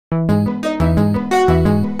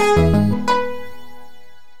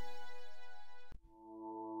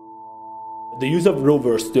The use of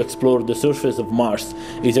rovers to explore the surface of Mars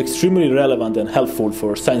is extremely relevant and helpful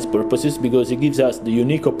for science purposes because it gives us the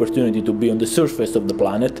unique opportunity to be on the surface of the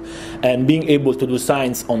planet and being able to do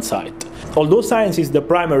science on site. Although science is the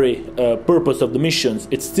primary purpose of the missions,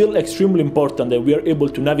 it's still extremely important that we are able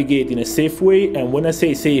to navigate in a safe way, and when I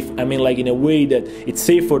say safe, I mean like in a way that it's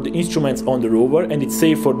safe for the instruments on the rover and it's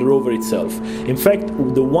safe for the rover itself. In fact,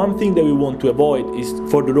 the one thing that we want to avoid is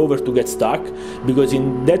for the rover to get stuck, because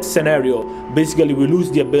in that scenario, basically we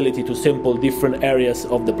lose the ability to sample different areas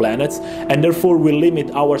of the planets, and therefore we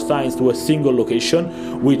limit our science to a single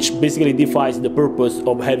location, which basically defies the purpose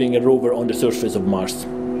of having a rover on the surface of Mars.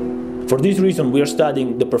 For this reason, we are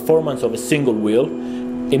studying the performance of a single wheel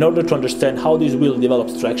in order to understand how this wheel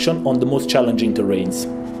develops traction on the most challenging terrains.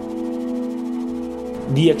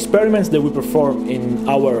 The experiments that we perform in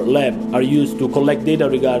our lab are used to collect data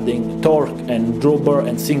regarding torque and drawbar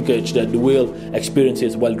and sinkage that the wheel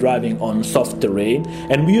experiences while driving on soft terrain,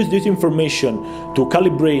 and we use this information to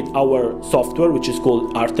calibrate our software, which is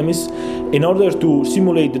called Artemis, in order to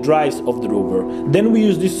simulate the drives of the rover. Then we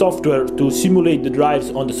use this software to simulate the drives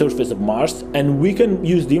on the surface of Mars, and we can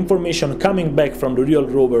use the information coming back from the real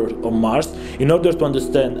rover on Mars in order to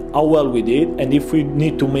understand how well we did and if we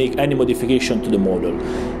need to make any modification to the model.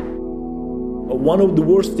 One of the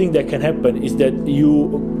worst things that can happen is that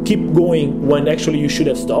you keep going when actually you should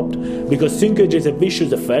have stopped, because sinkage is a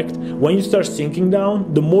vicious effect. When you start sinking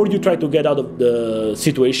down, the more you try to get out of the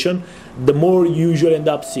situation, the more you usually end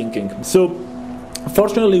up sinking. So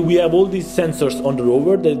fortunately, we have all these sensors on the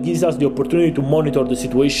rover that gives us the opportunity to monitor the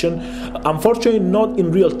situation. Unfortunately, not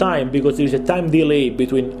in real time, because there is a time delay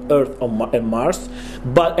between Earth and Mars.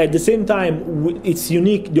 But at the same time, it's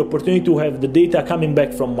unique, the opportunity to have the data coming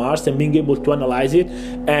back from Mars and being able to analyze it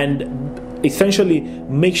and essentially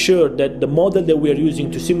make sure that the model that we are using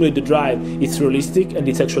to simulate the drive is realistic and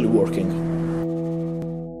it's actually working.